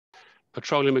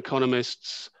Petroleum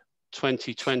Economists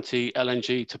 2020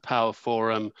 LNG to Power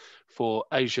Forum for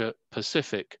Asia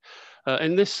Pacific.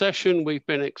 In this session, we've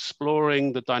been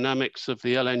exploring the dynamics of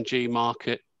the LNG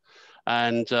market,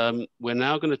 and we're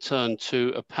now going to turn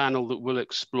to a panel that will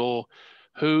explore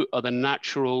who are the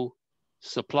natural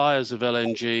suppliers of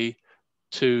LNG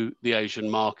to the Asian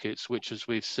markets, which, as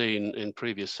we've seen in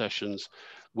previous sessions,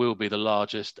 will be the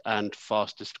largest and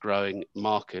fastest growing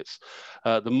markets.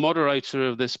 The moderator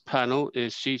of this panel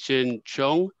is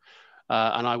Chong,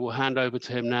 and I will hand over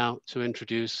to him now to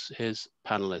introduce his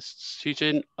panelists.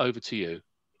 Jin, over to you.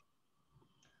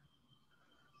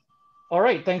 All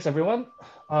right, thanks everyone.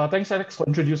 Thanks Alex for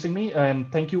introducing me,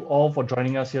 and thank you all for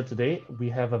joining us here today. We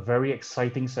have a very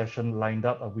exciting session lined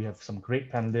up. We have some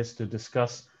great panelists to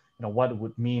discuss what it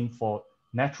would mean for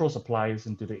natural supplies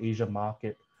into the Asia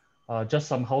market. Just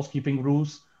some housekeeping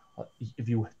rules. If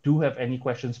you do have any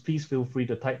questions, please feel free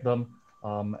to type them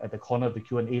at the corner of the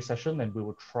Q&A session, and we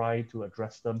will try to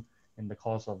address them in the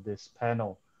course of this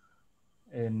panel.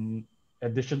 In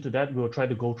addition to that, we will try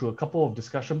to go through a couple of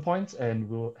discussion points, and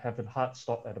we'll have a hard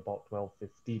stop at about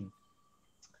 12:15.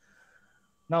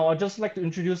 Now, I'd just like to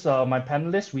introduce my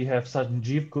panelists. We have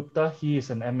Sanjeev Gupta. He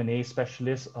is an M&A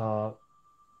specialist,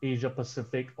 Asia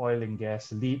Pacific oil and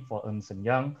gas lead for Ernst &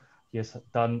 Young. He has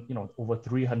done over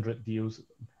 300 deals,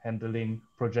 handling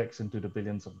projects into the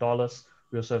billions of dollars.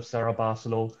 We also have Sarah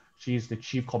Bairstow. She's the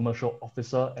Chief Commercial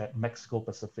Officer at Mexico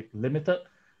Pacific Limited.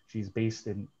 She's based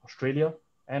in Australia.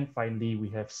 And finally, we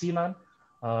have Sinan.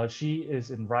 She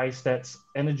is in Rystad's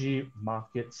Energy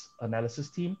Markets Analysis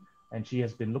team, and she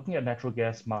has been looking at natural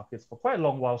gas markets for quite a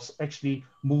long while, actually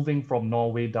moving from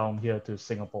Norway down here to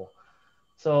Singapore.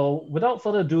 So without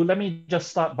further ado, let me just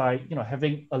start by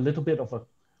having a little bit of a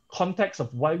context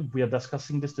of why we are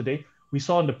discussing this today. We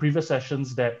saw in the previous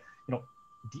sessions that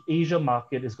the Asia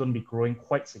market is going to be growing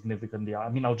quite significantly. I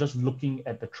mean, I was just looking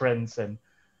at the trends, and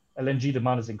LNG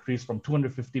demand has increased from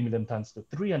 250 million tons to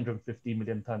 350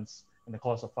 million tons in the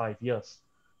course of 5 years.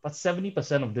 But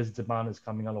 70% of this demand is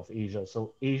coming out of Asia.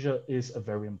 So Asia is a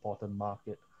very important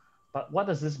market. But what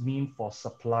does this mean for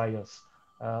suppliers?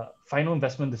 Final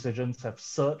investment decisions have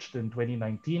surged in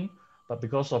 2019, but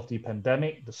because of the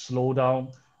pandemic, the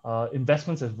slowdown,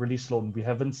 investments have really slowed. We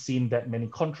haven't seen that many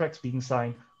contracts being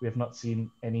signed. We have not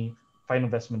seen any final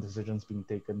investment decisions being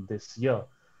taken this year.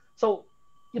 So,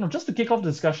 just to kick off the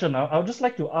discussion, I would just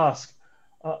like to ask,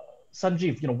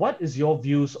 Sanjeev, what is your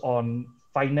views on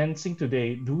financing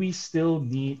today? Do we still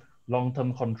need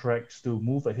long-term contracts to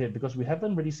move ahead? Because we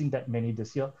haven't really seen that many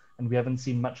this year, and we haven't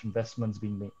seen much investments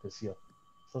being made this year.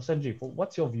 So Sanjeev,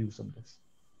 what's your views on this?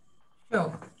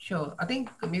 Sure. I think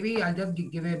maybe I'll just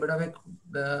give a bit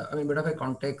of a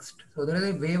context. So there is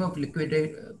a wave of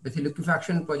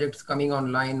liquefaction projects coming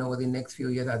online over the next few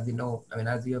years, as we know. I mean,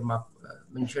 as you have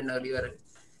mentioned earlier,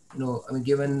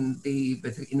 given the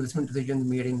basic investment decisions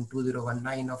made in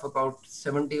 2019 of about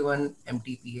 71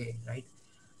 MTPA, right?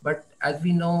 But as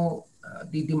we know,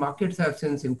 the markets have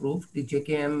since improved. The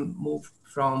JKM moved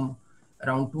from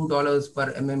around $2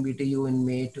 per MMBTU in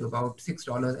May to about $6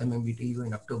 MMBTU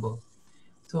in October.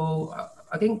 So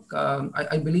I think,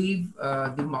 I believe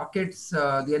the markets,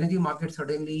 the energy market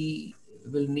certainly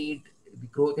will need the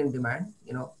growth in demand,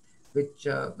 which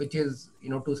is,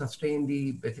 to sustain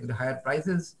basically the higher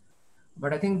prices.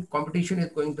 But I think competition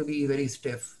is going to be very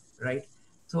stiff, right?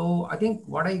 So I think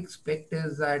what I expect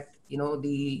is that,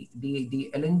 the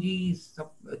LNG,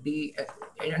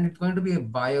 and it's going to be a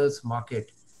buyer's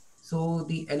market. So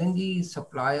the LNG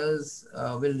suppliers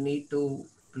will need to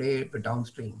play the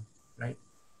downstream, right?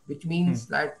 Which means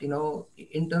that,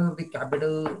 in terms of the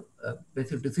capital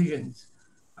basic decisions,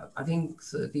 I think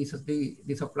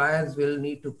the suppliers will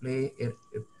need to play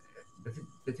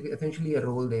essentially a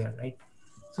role there, right?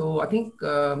 So I think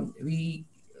we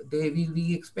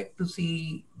expect to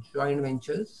see joint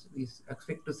ventures. We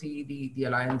expect to see the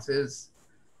alliances,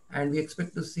 and we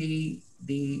expect to see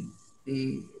the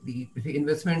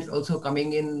investments also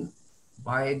coming in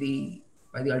by the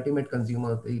ultimate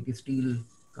consumer, the steel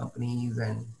companies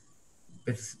and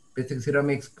basic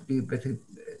ceramics,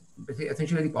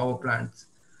 essentially the power plants.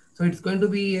 So it's going to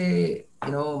be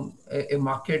a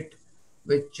market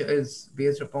which is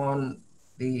based upon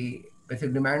the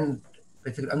basic demand,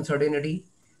 basic uncertainty.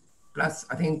 Plus,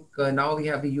 I think now we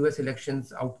have the US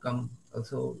elections outcome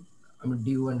also,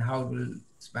 due and how it will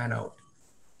span out.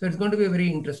 So it's going to be a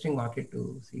very interesting market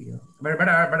to see. But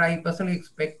I personally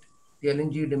expect the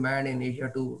LNG demand in Asia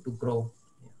to grow.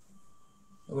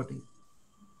 Yeah. Over to you.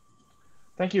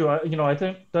 Thank you. I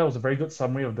think that was a very good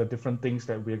summary of the different things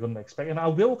that we're going to expect. And I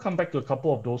will come back to a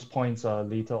couple of those points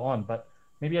later on. But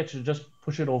maybe I should just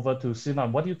push it over to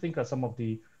Sinan. What do you think are some of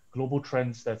the global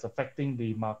trends that's affecting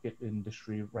the market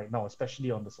industry right now,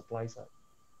 especially on the supply side?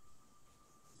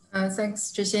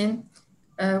 Thanks, Zhixin.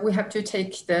 We have to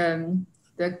take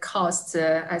the cost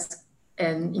as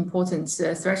an important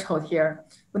threshold here.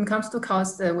 When it comes to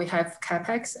cost, we have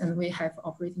capex and we have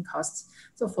operating costs.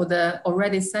 So for the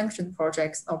already sanctioned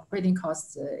projects, operating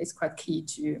costs is quite key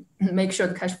to make sure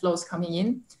the cash flow is coming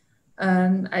in.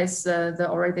 As the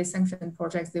already sanctioned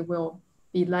projects, they will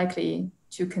be likely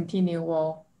to continue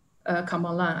or come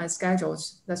online as scheduled.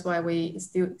 That's why we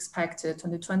still expect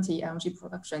 2020 LNG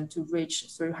production to reach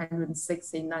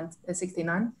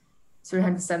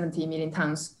 370 million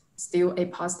tons, still a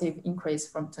positive increase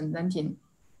from 2019.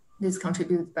 This is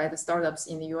contributed by the startups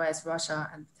in the US, Russia,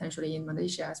 and potentially in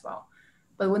Malaysia as well.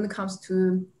 But when it comes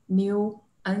to new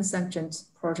unsanctioned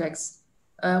projects,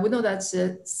 we know that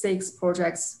 6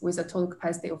 projects with a total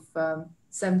capacity of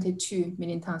 72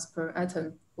 million tons per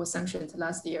annum were sanctioned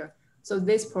last year. So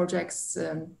these projects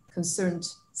concerned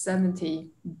 $70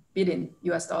 billion.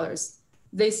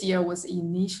 This year was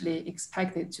initially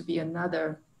expected to be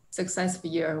another successful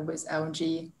year with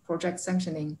LNG project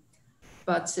sanctioning.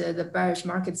 But the bearish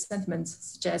market sentiment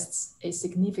suggests a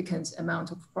significant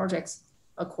amount of projects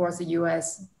across the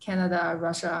US, Canada,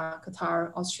 Russia,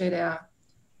 Qatar, Australia,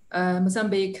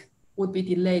 Mozambique would be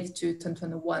delayed to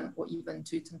 2021 or even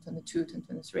to 2022,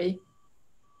 2023,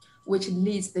 which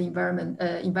leads the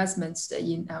investments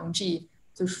in LNG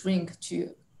to shrink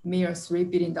to mere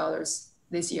 $3 billion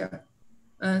this year.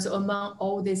 So among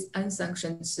all these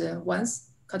unsanctioned ones,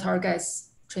 Qatar gas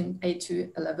train 8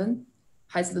 to 11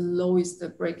 has the lowest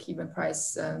break-even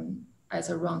price at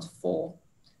around $4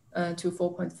 to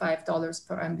 $4.5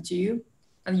 per MMBtu.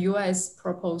 And US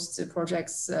proposed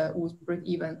projects would break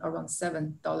even around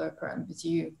 $7 per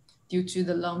MMBtu due to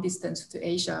the long distance to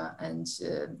Asia and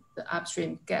the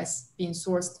upstream gas being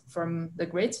sourced from the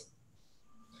grid.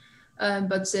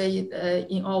 But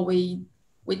in all, we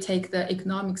take the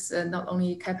economics, not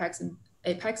only capex and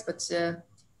apex, but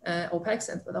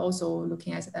OPEX, but also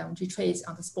looking at LNG trades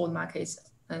on the spot markets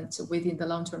and within the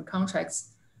long-term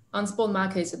contracts. On spot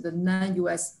markets, the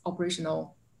non-US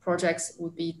operational projects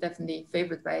would be definitely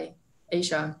favored by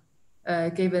Asia,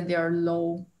 given their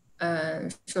low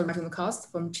short marginal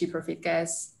cost from cheaper feed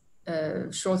gas,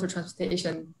 shorter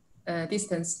transportation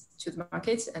distance to the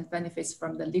market, and benefits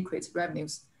from the liquid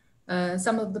revenues.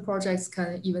 Some of the projects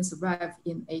can even survive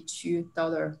in a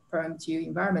 $2 per MMBtu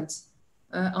environment.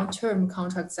 On term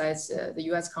contract sides, the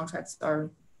US contracts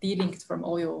are delinked from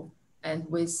oil and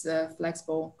with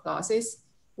flexible clauses,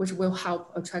 which will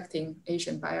help attracting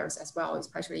Asian buyers as well,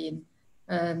 especially in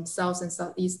South and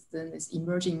Southeastern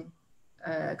emerging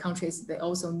countries. They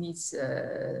also need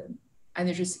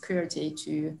energy security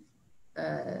to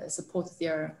support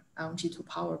their LNG to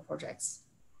power projects.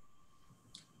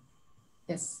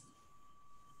 Yes.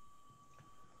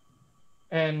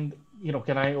 And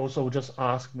can I also just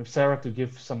ask Sarah to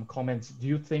give some comments? Do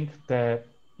you think that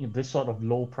this sort of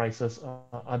low prices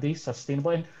are they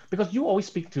sustainable? And because you always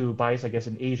speak to buyers, I guess,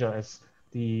 in Asia as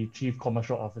the chief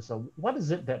commercial officer, what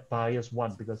is it that buyers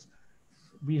want? Because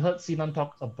we heard Sinan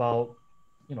talk about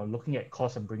looking at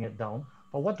costs and bring it down.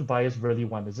 But what do buyers really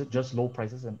want? Is it just low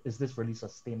prices, and is this really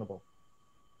sustainable?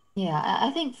 Yeah,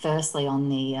 I think firstly on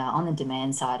the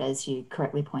demand side, as you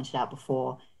correctly pointed out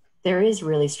before, there is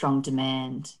really strong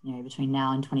demand, between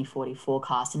now and 2040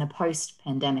 forecast in a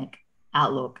post-pandemic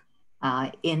outlook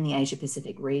in the Asia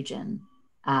Pacific region.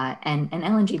 And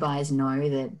LNG buyers know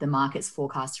that the market's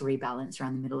forecast to rebalance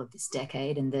around the middle of this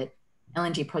decade, and that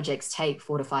LNG projects take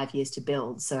 4 to 5 years to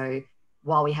build. So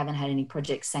while we haven't had any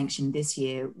projects sanctioned this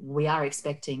year, we are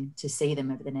expecting to see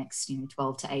them over the next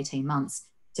 12 to 18 months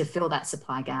to fill that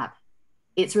supply gap.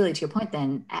 It's really to your point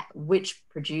then, which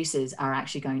producers are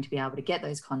actually going to be able to get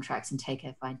those contracts and take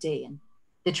FID. And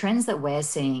the trends that we're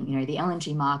seeing, the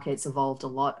LNG market's evolved a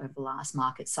lot over the last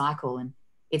market cycle, and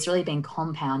it's really been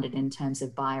compounded in terms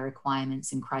of buyer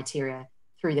requirements and criteria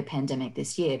through the pandemic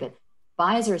this year. But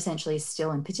buyers are essentially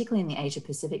still, and particularly in the Asia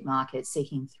Pacific market,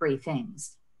 seeking 3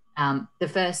 things. The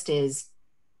first is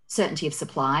certainty of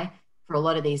supply. For a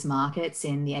lot of these markets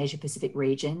in the Asia Pacific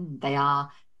region, they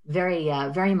are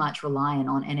very much reliant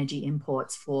on energy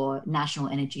imports for national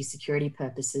energy security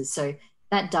purposes. So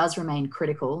that does remain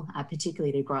critical,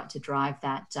 particularly to drive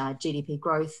that GDP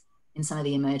growth in some of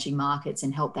the emerging markets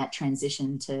and help that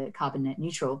transition to carbon net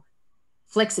neutral.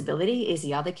 Flexibility is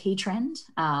the other key trend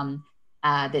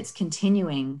that's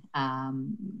continuing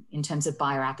in terms of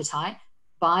buyer appetite.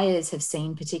 Buyers have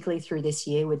seen, particularly through this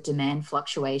year with demand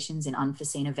fluctuations and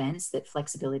unforeseen events, that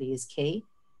flexibility is key.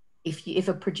 If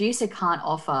a producer can't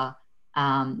offer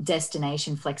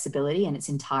destination flexibility in its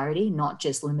entirety, not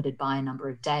just limited by a number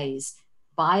of days,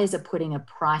 buyers are putting a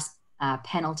price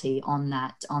penalty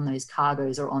on those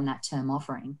cargoes or on that term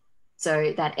offering.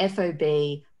 So that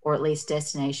FOB or at least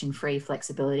destination-free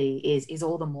flexibility is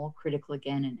all the more critical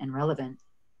again and relevant.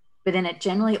 But then it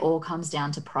generally all comes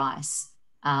down to price.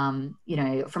 You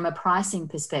know, from a pricing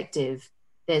perspective,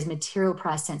 there's material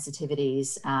price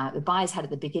sensitivities. The buyers had at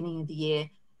the beginning of the year.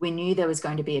 We knew there was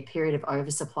going to be a period of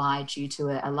oversupply due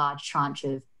to a large tranche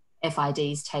of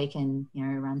FIDs taken, you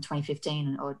know, around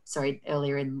 2015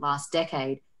 earlier in the last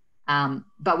decade.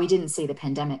 But we didn't see the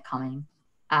pandemic coming.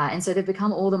 And so they've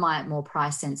become all the more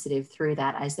price sensitive through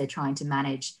that as they're trying to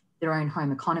manage their own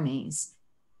home economies.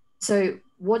 So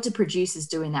what do producers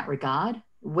do in that regard?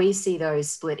 We see those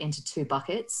split into two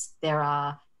buckets. There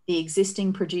are the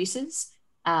existing producers.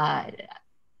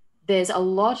 There's a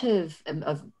lot of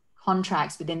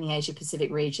contracts within the Asia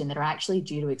Pacific region that are actually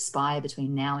due to expire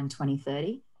between now and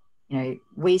 2030. You know,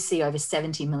 we see over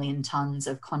 70 million tons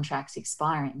of contracts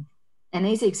expiring. And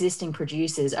these existing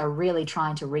producers are really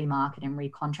trying to remarket and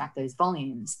recontract those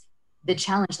volumes. The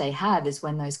challenge they have is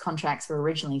when those contracts were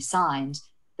originally signed,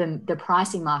 the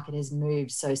pricing market has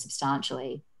moved so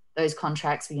substantially. Those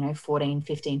contracts were, you know, 14,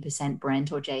 15%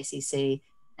 Brent or JCC,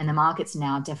 and the market's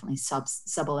now definitely sub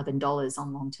 $11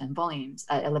 on long-term volumes,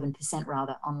 11%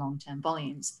 rather on long-term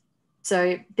volumes.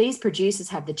 So these producers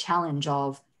have the challenge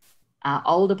of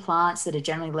older plants that are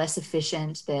generally less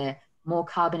efficient, they're more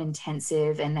carbon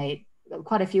intensive, and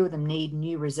quite a few of them need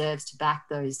new reserves to back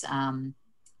those,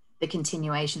 the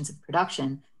continuations of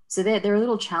production. So they're a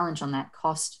little challenged on that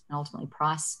cost and ultimately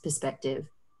price perspective.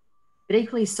 But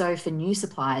equally so for new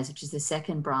suppliers, which is the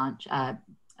second tranche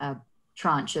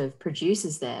of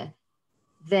producers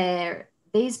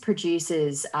these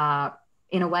producers are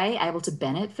in a way able to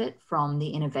benefit from the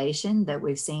innovation that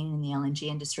we've seen in the LNG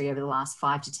industry over the last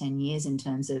 5 to 10 years in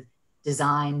terms of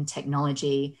design,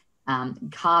 technology,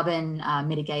 carbon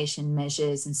mitigation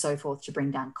measures and so forth to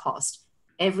bring down cost.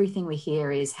 Everything we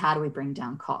hear is how do we bring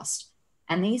down cost?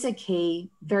 And these are key,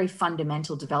 very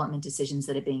fundamental development decisions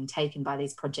that are being taken by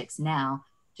these projects now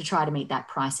to try to meet that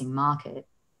pricing market.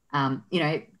 You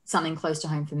know, something close to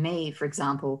home for me, for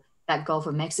example, that Gulf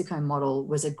of Mexico model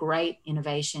was a great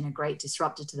innovation, a great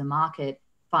disruptor to the market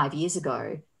 5 years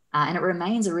ago. And it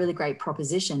remains a really great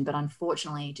proposition, but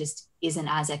unfortunately just isn't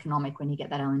as economic when you get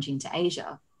that LNG into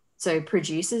Asia. So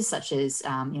producers such as, you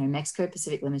know, Mexico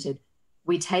Pacific Limited,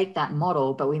 we take that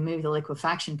model, but we move the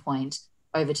liquefaction point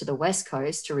over to the West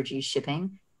Coast to reduce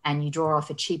shipping, and you draw off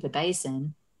a cheaper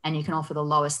basin, and you can offer the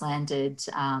lowest landed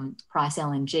price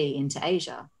LNG into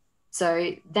Asia.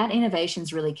 So that innovation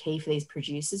is really key for these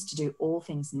producers to do all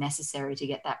things necessary to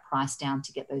get that price down,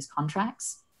 to get those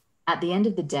contracts. At the end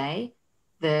of the day,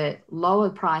 the lower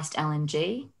priced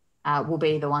LNG will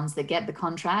be the ones that get the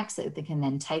contracts that they can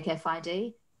then take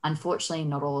FID. Unfortunately,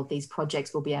 not all of these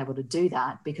projects will be able to do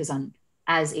that because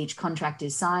as each contract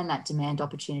is signed, that demand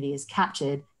opportunity is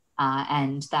captured,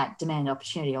 and that demand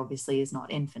opportunity obviously is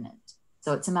not infinite.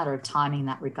 So it's a matter of timing in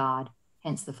that regard,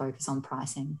 hence the focus on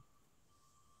pricing.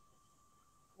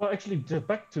 Well, actually,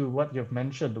 back to what you've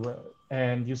mentioned,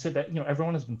 and you said that, you know,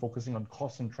 everyone has been focusing on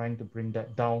cost and trying to bring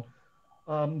that down.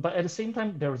 But at the same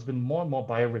time, there has been more and more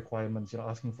buyer requirements, you know,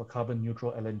 asking for carbon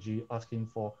neutral LNG, asking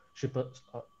for shippers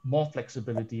more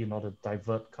flexibility in order to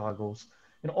divert cargoes.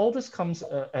 And all this comes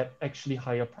at actually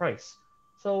higher price.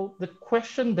 So the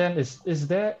question then is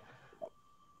there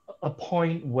a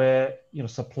point where, you know,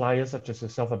 suppliers such as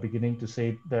yourself are beginning to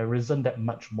say there isn't that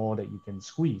much more that you can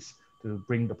squeeze to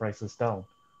bring the prices down?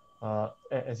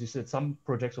 As you said, some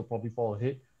projects will probably fall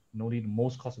ahead, and only the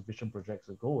most cost-efficient projects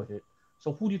will go ahead.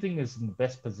 So who do you think is in the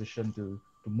best position to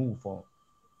move on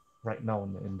right now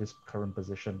in this current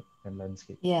position and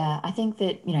landscape? Yeah, I think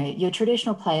that, you know, your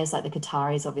traditional players like the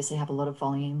Qataris obviously have a lot of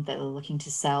volume that they're looking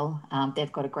to sell.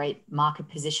 They've got a great market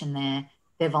position there.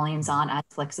 Their volumes aren't as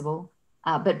flexible,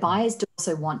 but buyers do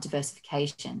also want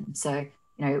diversification. So,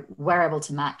 you know, we're able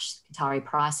to match Qatari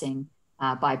pricing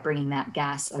by bringing that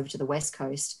gas over to the West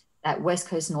Coast. That West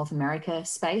Coast North America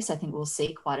space, I think we'll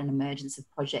see quite an emergence of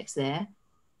projects there.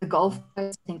 The Gulf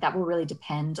Coast, I think that will really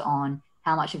depend on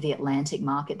how much of the Atlantic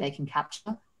market they can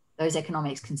capture. Those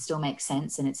economics can still make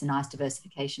sense, and it's a nice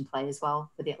diversification play as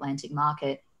well for the Atlantic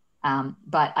market.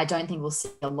 But I don't think we'll see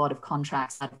a lot of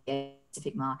contracts out of the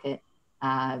Pacific market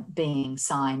being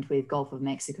signed with Gulf of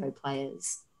Mexico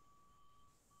players.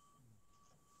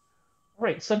 All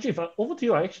right, Sanjeev, over to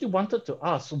you. I actually wanted to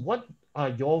ask, what are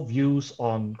your views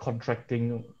on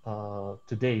contracting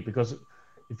today? Because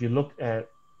if you look at,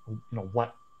 you know,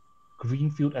 what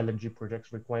greenfield LNG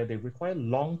projects require, they require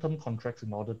long-term contracts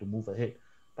in order to move ahead.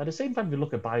 At the same time, we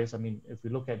look at buyers. I mean, if we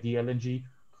look at the LNG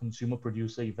consumer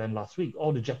producer event last week,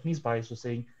 all the Japanese buyers were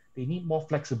saying they need more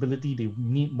flexibility, they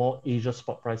need more Asia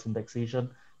spot price indexation,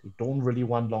 they don't really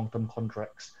want long-term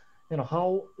contracts.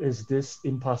 How is this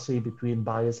impasse between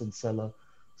buyers and seller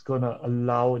is going to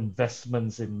allow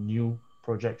investments in new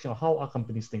projects? How are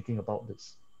companies thinking about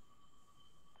this?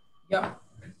 Yeah,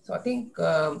 so I think,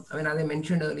 I mean, as I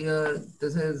mentioned earlier,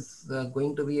 this is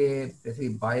going to be a basically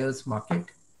buyer's market,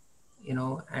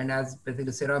 and as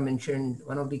basically Sarah mentioned,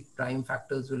 one of the prime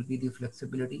factors will be the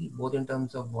flexibility, both in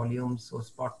terms of volumes, so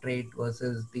spot trade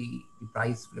versus the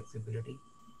price flexibility.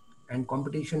 And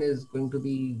competition is going to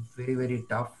be very, very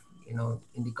tough,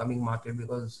 in the coming market,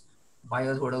 because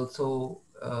buyers would also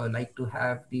like to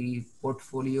have the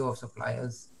portfolio of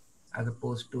suppliers as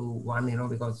opposed to one,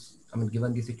 because, I mean,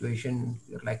 given the situation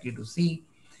you're likely to see.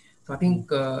 So I think,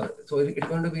 so it's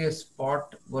going to be a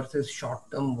spot versus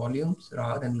short-term volumes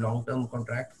rather than long-term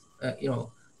contracts. The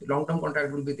long-term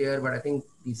contract will be there, but I think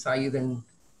the size and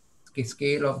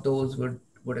scale of those would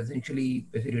essentially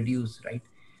basically reduce, right?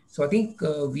 So I think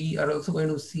we are also going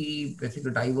to see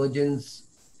basically divergence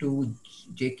to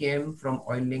JKM from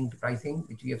oil-linked pricing,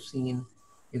 which we have seen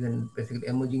is an basically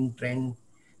emerging trend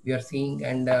we are seeing,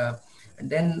 and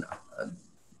then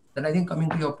I think coming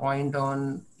to your point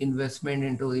on investment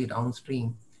into the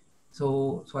downstream.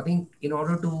 So I think in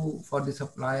order for the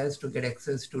suppliers to get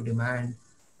access to demand,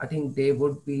 I think they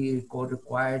would be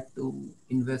required to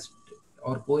invest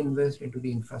or co-invest into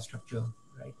the infrastructure,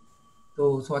 right?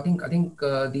 So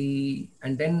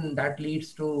and then that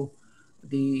leads to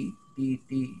the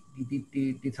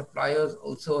suppliers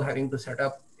also having to set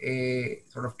up a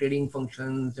sort of trading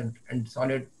functions and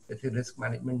solid, let's say, risk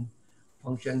management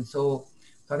functions. So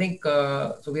I think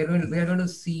so we are going to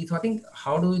see. So I think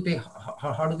how do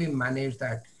we manage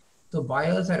that? So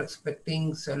buyers are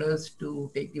expecting sellers to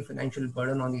take the financial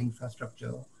burden on the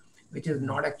infrastructure, which is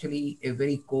not actually a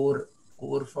very core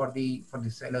for the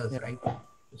sellers, right?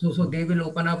 So they will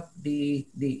open up the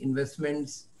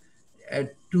investments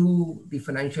to the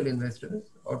financial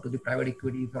investors or to the private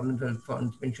equity funds,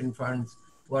 pension funds,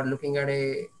 who are looking at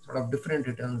a sort of different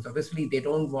returns. Obviously, they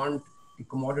don't want the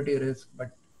commodity risk,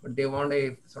 but they want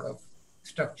a sort of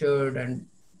structured and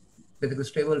basically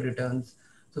stable returns.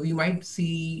 So we might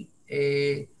see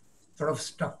a sort of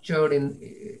structured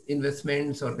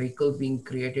investments or vehicles being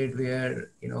created where,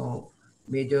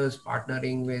 majors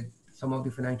partnering with some of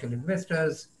the financial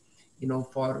investors,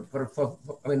 for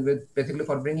I mean, with basically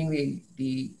for bringing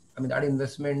that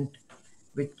investment,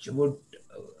 which would,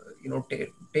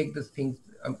 take these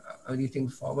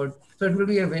things forward. So it will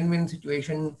be a win-win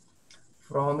situation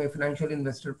from a financial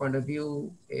investor point of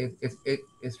view, a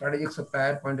strategic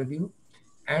supplier point of view,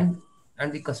 and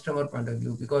the customer point of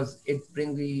view, because it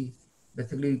brings the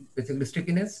basically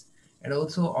stickiness, and it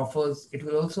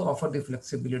will also offer the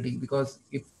flexibility, because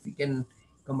if we can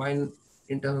combine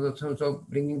in terms of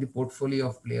bringing the portfolio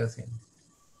of players in,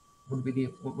 would be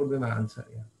my answer.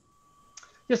 Yeah.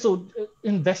 Yeah, so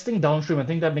investing downstream, I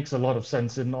think that makes a lot of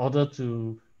sense in order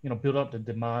to build up the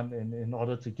demand and in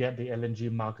order to get the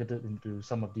LNG marketed into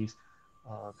some of these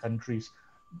countries.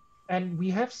 And we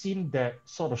have seen that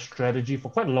sort of strategy for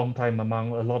quite a long time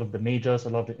among a lot of the majors, a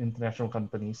lot of the international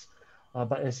companies.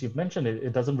 But as you've mentioned,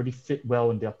 it doesn't really fit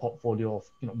well in their portfolio of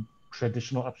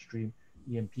traditional upstream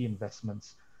E&P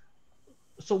investments.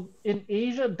 So in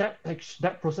Asia,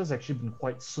 that process has actually been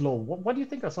quite slow. What do you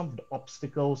think are some of the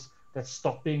obstacles that's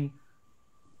stopping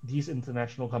these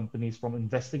international companies from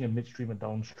investing in midstream and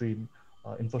downstream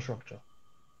infrastructure?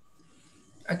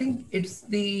 I think it's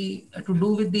to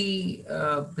do with the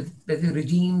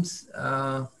regimes,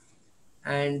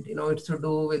 and it's to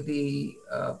do with the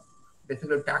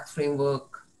basically tax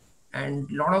framework, and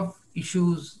a lot of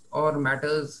issues or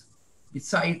matters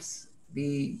besides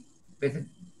the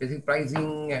basic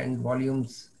pricing and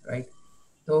volumes, right?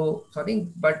 So I think,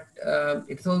 but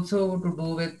it's also to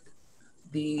do with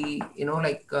the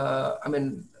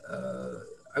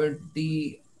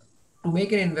to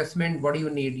make an investment, what do you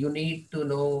need? You need to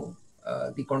know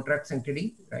the contract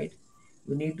sanctity, right?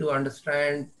 You need to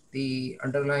understand the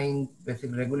underlying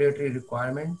basic regulatory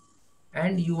requirement,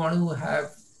 and you want to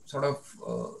have sort of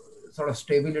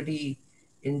stability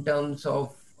in terms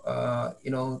of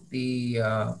the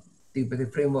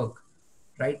framework,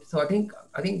 right? So I think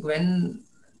when,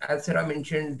 as Sarah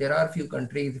mentioned, there are a few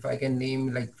countries, if I can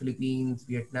name, like Philippines,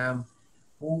 Vietnam,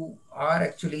 who are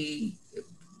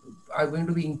going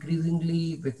to be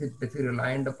increasingly basically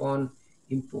reliant upon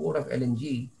import of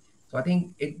LNG. So I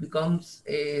think it becomes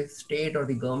a state or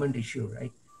the government issue,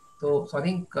 right? So I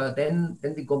think then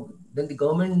the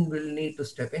government will need to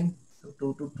step in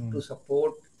to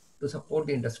support to support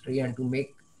the industry and to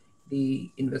make the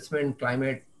investment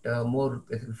climate more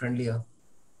friendlier.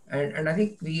 And I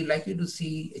think we likely to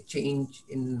see a change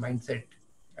in mindset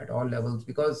at all levels,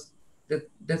 because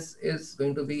this is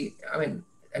going to be, I mean,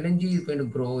 LNG is going to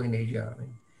grow in Asia. I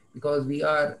mean, because we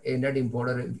are a net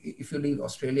importer. If you leave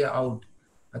Australia out,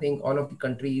 I think all of the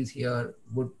countries here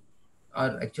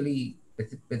are actually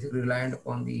basically reliant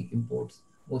upon the imports,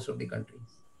 most of the countries.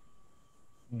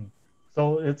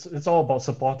 So it's all about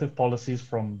supportive policies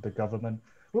from the government,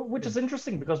 which is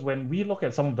interesting because when we look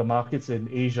at some of the markets in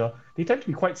Asia, they tend to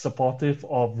be quite supportive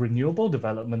of renewable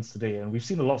developments today. And we've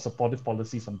seen a lot of supportive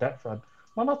policies on that front,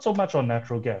 but not so much on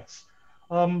natural gas.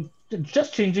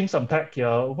 Just changing some tack here,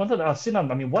 I wanted to ask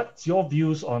Sinan, I mean, what's your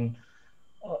views on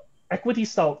equity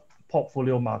style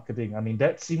portfolio marketing? I mean,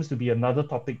 that seems to be another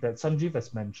topic that Sanjeev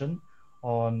has mentioned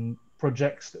on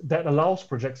projects that allows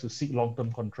projects to seek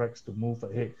long-term contracts to move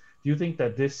ahead. Do you think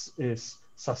that this is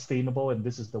sustainable and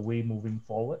this is the way moving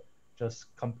forward?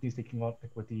 Just companies taking on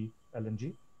equity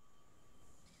LNG?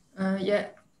 Yeah,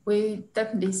 we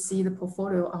definitely see the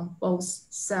portfolio on both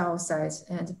sell sides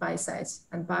and buy sides,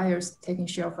 and buyers taking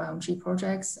share of LNG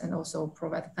projects and also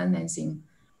provide financing.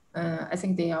 I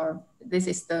think this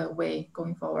is the way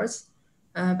going forward.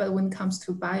 But when it comes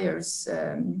to buyers,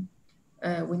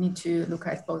 we need to look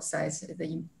at both sides.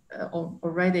 The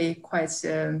already quite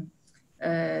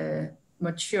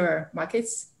mature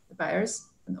markets, the buyers,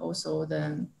 and also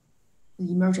the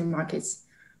emerging markets.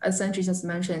 As Sanjeev just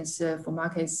mentioned, for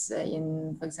markets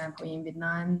for example, in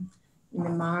Vietnam, in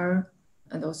Myanmar,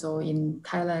 and also in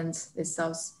Thailand, the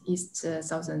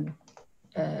Southern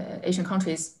Asian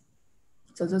countries.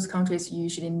 So those countries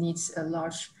usually need a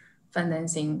large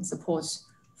financing support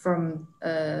from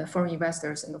foreign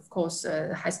investors, and of course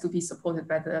has to be supported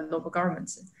by the local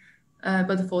governments.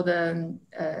 But for the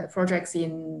projects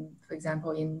for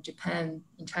example, in Japan,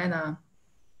 in China,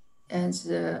 and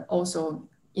also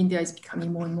India is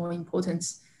becoming more and more important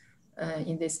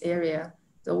in this area.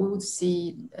 So we would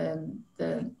see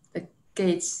the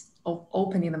gates of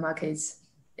opening the markets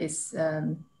is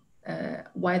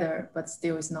wider, but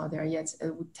still is not there yet.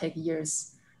 It would take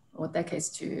years or decades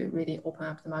to really open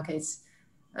up the markets.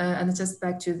 And just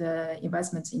back to the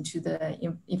investments into the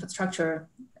infrastructure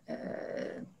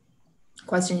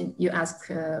question you asked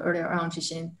earlier on,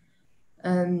 Jixin.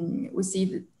 We see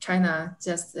that China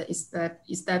just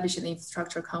established an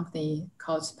infrastructure company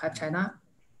called Pipe China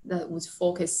that would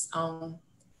focus on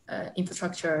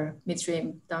infrastructure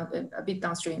midstream, a bit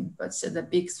downstream, but the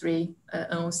big three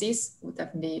NOCs would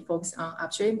definitely focus on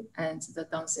upstream and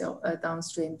the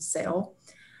downstream sale.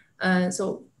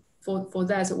 So for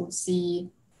that, we would see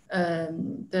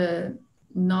the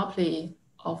monopoly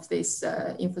of this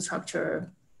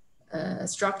infrastructure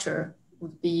structure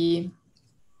would be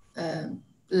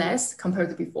less compared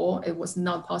to before. It was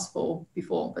not possible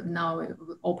before, but now it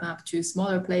will open up to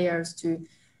smaller players, to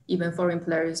even foreign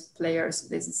players. There's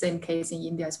the same case in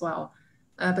India as well.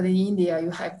 But in India, you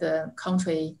have the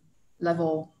country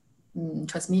level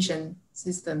transmission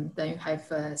system, then you have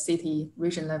city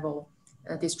region level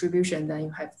distribution, then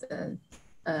you have the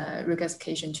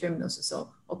regasification terminals. So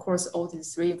of course, all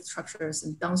these three infrastructures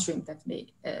and downstream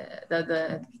definitely,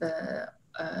 the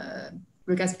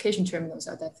regasification terminals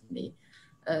are definitely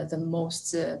the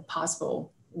most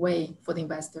possible way for the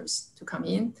investors to come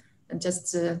in. And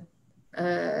just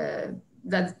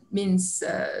that means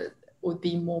would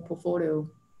be more portfolio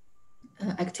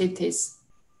activities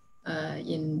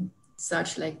in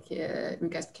such like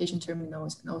regasification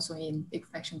terminals and also in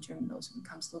liquefaction terminals when it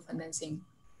comes to financing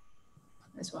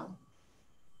as well.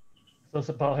 So it's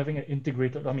about having an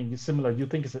integrated, I mean, similar, you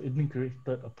think it's an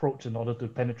integrated approach in order to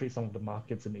penetrate some of the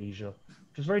markets in Asia,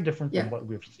 which is very different from what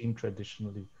we've seen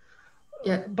traditionally.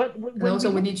 Yeah, but and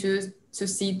also we need to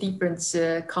see different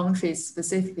countries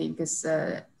specifically, because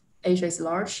Asia is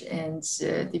large and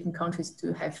different countries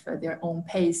do have their own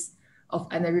pace of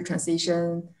energy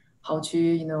transition, how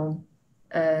to,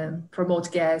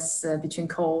 promote gas between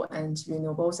coal and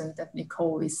renewables, and definitely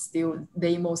coal is still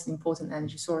the most important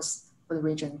energy source for the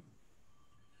region.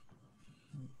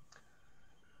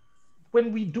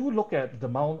 When we do look at the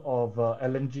amount of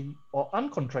LNG or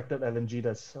uncontracted LNG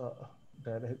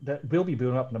that will be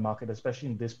building up in the market, especially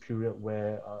in this period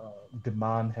where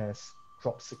demand has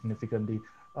dropped significantly,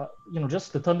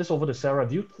 just to turn this over to Sarah,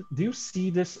 do you see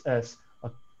this as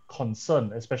a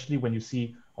concern, especially when you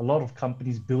see a lot of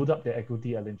companies build up their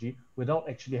equity LNG without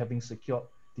actually having secured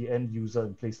the end user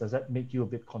in place? Does that make you a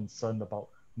bit concerned about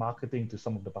marketing to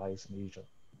some of the buyers in Asia?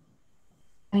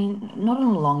 I mean, not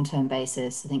on a long-term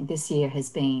basis. I think this year has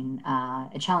been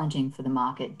challenging for the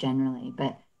market generally,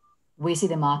 but We see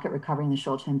the market recovering on the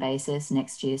short-term basis,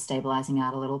 next year stabilizing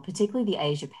out a little, particularly the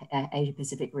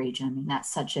Asia-Pacific region. I mean,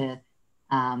 that's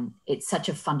it's such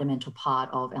a fundamental part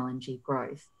of LNG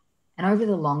growth. And over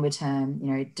the longer term,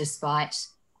 you know, despite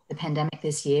the pandemic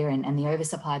this year and the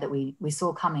oversupply that we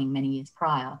saw coming many years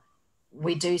prior,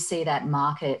 we do see that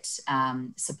market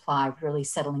supply really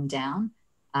settling down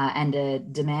and a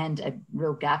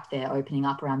real gap there opening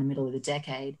up around the middle of the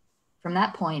decade. From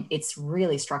that point, it's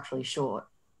really structurally short.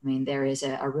 I mean, there is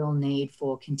a real need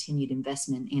for continued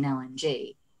investment in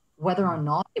LNG. Whether or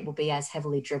not it will be as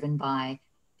heavily driven by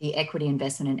the equity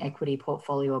investment and equity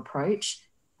portfolio approach,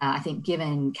 I think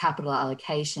given capital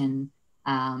allocation,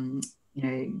 you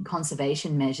know,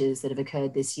 conservation measures that have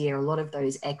occurred this year, a lot of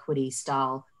those equity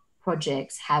style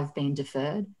projects have been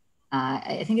deferred.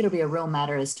 I think it'll be a real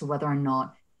matter as to whether or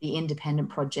not the independent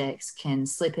projects can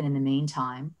slip in the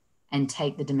meantime and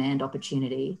take the demand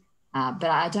opportunity. But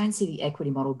I don't see the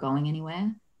equity model going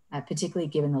anywhere, particularly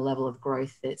given the level of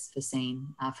growth that's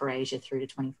foreseen for Asia through to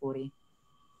 2040.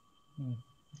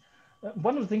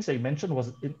 One of the things that you mentioned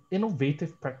was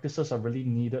innovative practices are really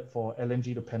needed for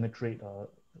LNG to penetrate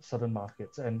certain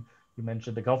markets. And you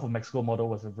mentioned the Gulf of Mexico model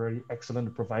was a very excellent,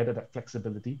 it provided that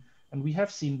flexibility. And we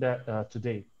have seen that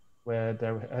today, where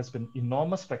there has been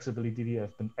enormous flexibility that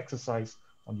has been exercised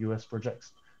on US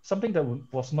projects, something that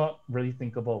was not really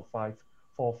thinkable 4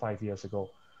 or 5 years ago.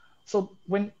 So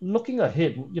when looking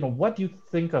ahead, you know, what do you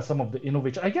think are some of the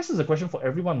innovations? I guess it's a question for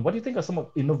everyone. What do you think are some of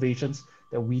the innovations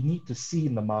that we need to see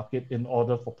in the market in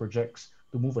order for projects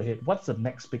to move ahead? What's the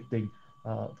next big thing?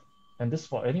 And this is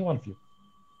for any one of you.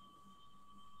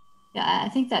 Yeah, I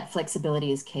think that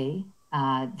flexibility is key.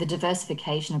 The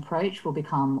diversification approach will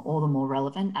become all the more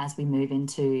relevant as we move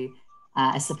into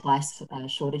a supply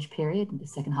shortage period in the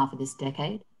second half of this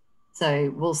decade.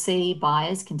 So we'll see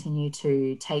buyers continue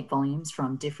to take volumes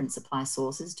from different supply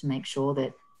sources to make sure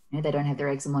that, you know, they don't have their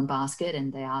eggs in one basket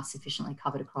and they are sufficiently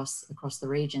covered across the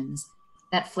regions.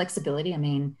 That flexibility, I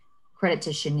mean, credit to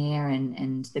Cheniere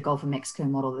and the Gulf of Mexico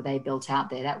model that they built out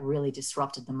there, that really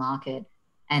disrupted the market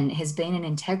and has been an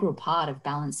integral part of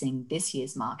balancing this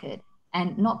year's market,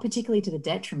 and not particularly to the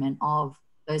detriment of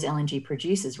those LNG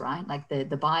producers, right? Like the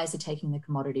buyers are taking the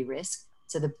commodity risk.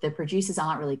 So the producers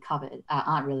aren't really covered,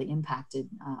 aren't really impacted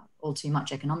all too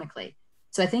much economically.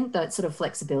 So I think that sort of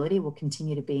flexibility will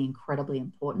continue to be incredibly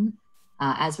important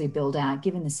as we build out,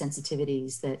 given the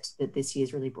sensitivities that this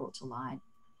year's really brought to light.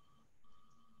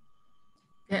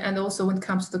 And also when it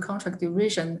comes to the contract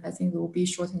duration, I think it will be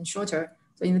shorter and shorter.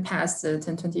 So in the past 10,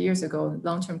 20 years ago,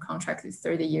 long-term contract is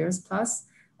 30 years plus.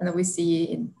 And then we see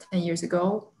in 10 years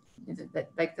ago,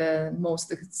 like the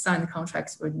most signed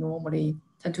contracts were normally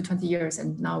 10 to 20 years.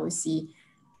 And now we see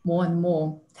more and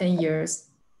more 10 years.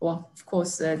 Well, of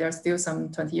course, there are still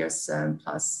some 20 years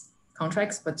plus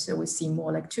contracts, but we see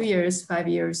more like 2 years, 5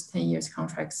 years, 10 years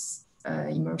contracts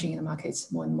emerging in the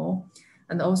markets more and more.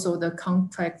 And also the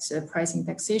contract price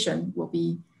indexation will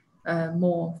be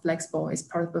more flexible as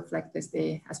part of the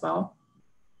flexibility as well.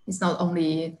 It's not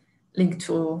only linked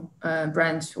to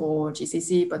Brent or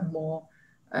GCC, but more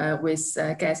with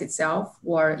gas itself,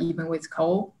 or even with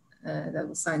coal that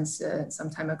was signed some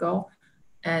time ago.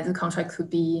 And the contract could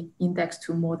be indexed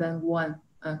to more than one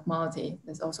commodity.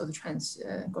 There's also the trends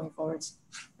going forward,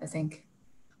 I think.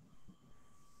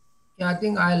 Yeah, I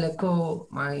think I'll echo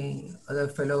my other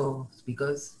fellow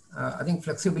speakers. I think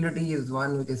flexibility is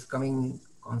one which is coming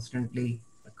constantly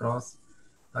across.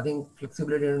 I think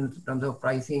flexibility in terms of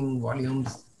pricing,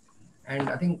 volumes, and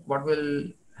I think what will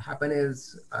happen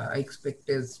is I expect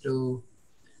is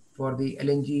for the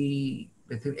LNG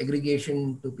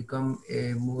aggregation to become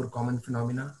a more common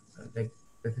phenomena, like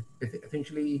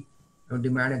essentially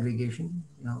demand aggregation.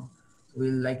 So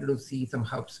we'll likely to see some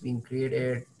hubs being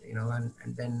created,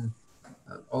 and then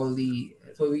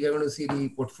so we are going to see the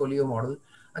portfolio model.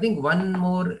 I think one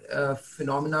more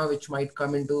phenomena which might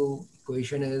come into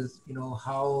equation is,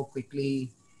 how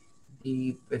quickly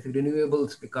the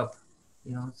renewables pick up,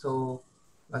 so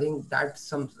I think that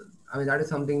is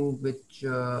something which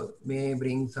may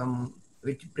bring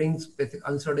which brings basic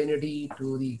uncertainty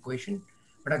to the equation.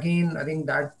 But again, I think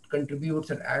that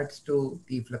contributes and adds to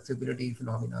the flexibility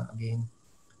phenomena again.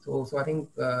 So I think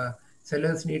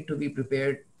sellers need to be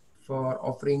prepared for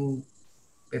offering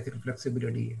basic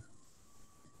flexibility.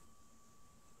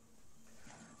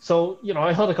 So,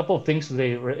 I heard a couple of things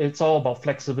today. It's all about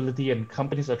flexibility, and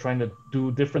companies are trying to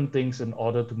do different things in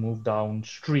order to move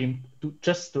downstream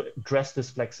just to address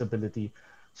this flexibility.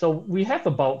 So we have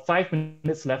about 5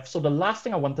 minutes left. So the last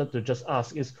thing I wanted to just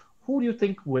ask is, who do you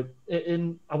think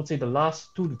I would say the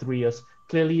last 2 to 3 years,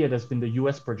 clearly it has been the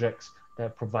US projects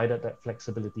that provided that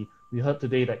flexibility. We heard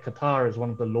today that Qatar is one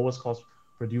of the lowest cost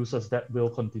producers that will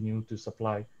continue to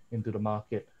supply into the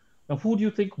market. Now, who do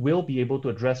you think will be able to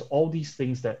address all these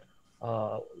things that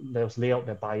was laid out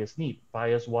that buyers need?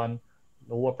 Buyers want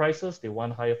lower prices, they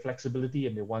want higher flexibility,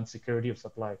 and they want security of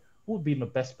supply. Who would be in the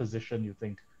best position, you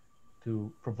think,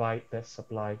 to provide that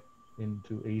supply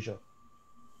into Asia?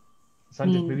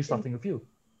 Sanjeev, maybe starting with you.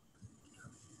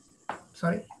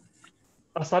 Sorry?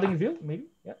 Starting with you, maybe,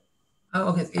 yeah.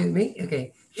 Okay, me?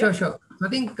 Okay, sure, sure. I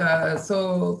think,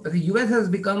 so the US has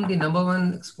become the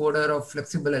 #1 exporter of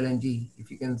flexible LNG,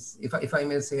 if I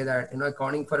may say that,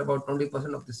 accounting for about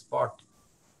 20% of the spot.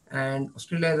 And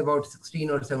Australia is about 16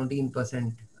 or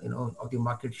 17%, of the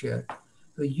market share.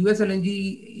 So US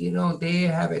LNG, they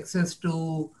have access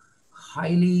to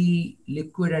highly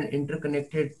liquid and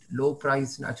interconnected low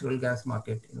price natural gas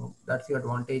market. That's the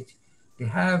advantage they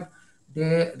have.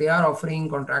 They are offering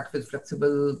contracts with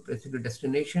flexible basically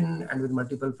destination and with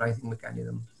multiple pricing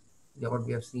mechanisms. That's what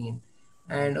we have seen.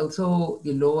 And also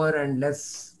the lower and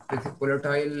less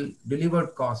volatile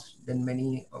delivered cost than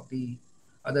many of the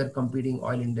other competing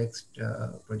oil indexed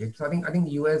projects. So I think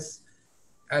US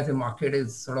as a market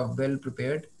is sort of well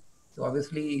prepared. So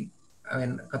obviously, I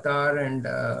mean, Qatar and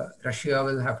Russia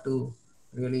will have to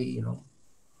really,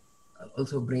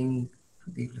 also bring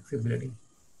the flexibility.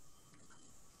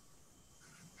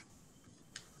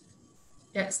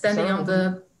 Yeah, standing on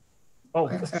the... Oh,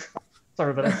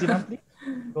 sorry, but Sinan, please,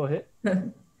 go ahead.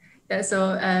 Yeah,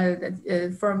 so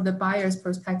from the buyer's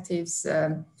perspectives,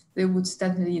 they would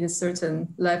definitely need a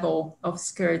certain level of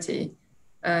security.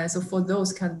 So for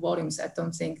those kind of volumes, I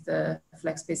don't think the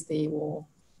flexibility or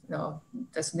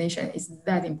destination is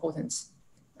that important.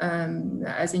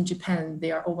 As in Japan,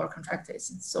 they are over-contracted.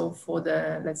 So for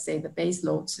the, let's say, the base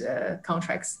load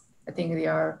contracts, I think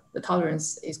the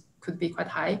tolerance could be quite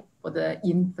high for the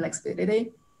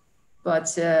inflexibility. But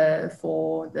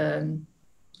for the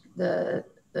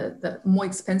more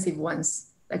expensive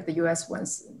ones, like the US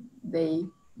ones, they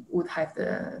would have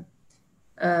the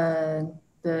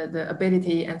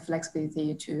ability and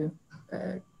flexibility to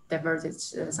divert it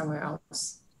somewhere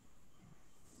else.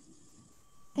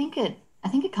 I think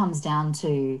it comes down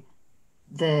to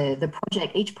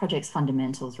each project's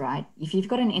fundamentals, right? If you've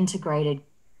got an integrated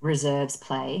reserves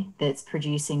play that's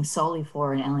producing solely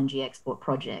for an LNG export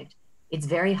project, it's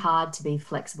very hard to be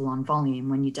flexible on volume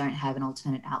when you don't have an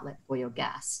alternate outlet for your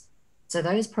gas. So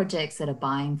those projects that are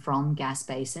buying from gas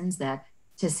basins that,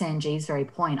 to Sanjeev's very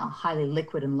point, are highly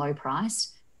liquid and low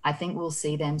priced, I think we'll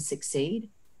see them succeed.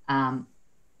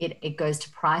 It goes to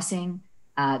pricing.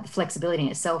 The flexibility in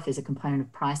itself is a component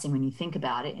of pricing when you think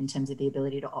about it in terms of the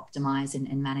ability to optimize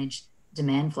and manage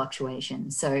demand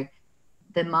fluctuations. So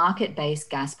the market-based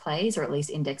gas plays, or at least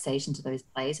indexation to those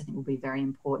plays, I think will be very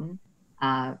important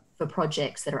for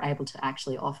projects that are able to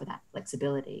actually offer that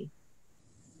flexibility.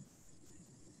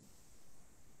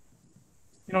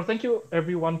 Thank you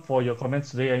everyone for your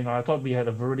comments today. I thought we had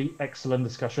a very excellent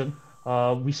discussion.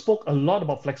 We spoke a lot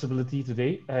about flexibility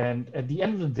today, and at the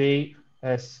end of the day,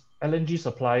 as LNG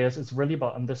suppliers, it's really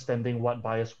about understanding what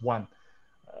buyers want.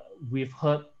 We've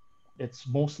heard it's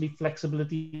mostly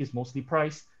flexibility, it's mostly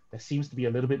price. There seems to be a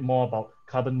little bit more about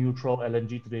carbon neutral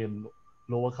LNG today and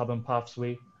lower carbon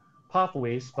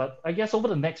pathways. But I guess over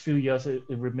the next few years, it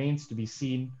remains to be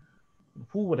seen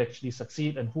who would actually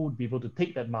succeed and who would be able to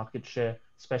take that market share,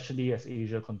 especially as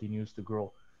Asia continues to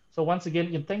grow. So once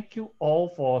again, thank you all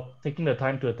for taking the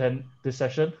time to attend this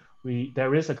session.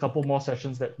 There is a couple more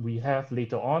sessions that we have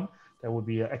later on. There will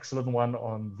be an excellent one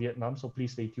on Vietnam, so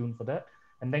please stay tuned for that.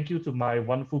 And thank you to my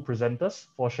wonderful presenters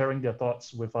for sharing their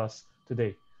thoughts with us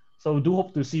today. So do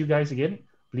hope to see you guys again.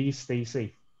 Please stay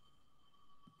safe.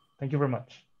 Thank you very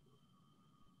much.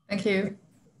 Thank you.